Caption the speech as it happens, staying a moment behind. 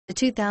The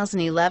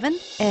 2011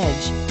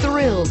 Edge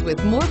thrills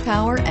with more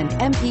power and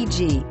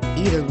MPG.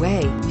 Either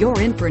way,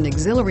 you're in for an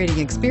exhilarating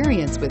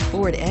experience with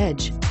Ford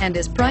Edge and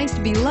is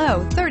priced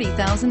below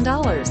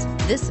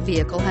 $30,000. This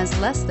vehicle has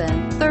less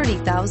than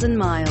 30,000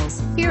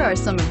 miles. Here are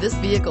some of this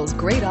vehicle's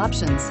great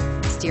options: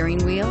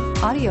 steering wheel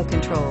audio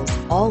controls,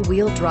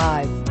 all-wheel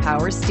drive,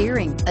 power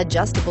steering,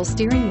 adjustable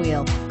steering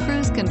wheel,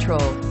 cruise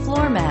control,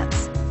 floor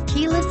mats,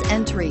 keyless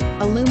entry,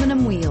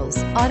 aluminum wheels,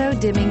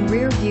 auto-dimming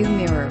rear view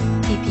mirror,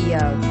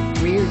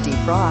 PPO, rear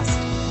defrost.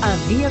 A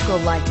vehicle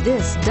like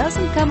this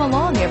doesn't come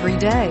along every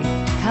day.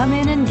 Come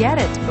in and get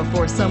it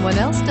before someone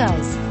else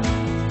does.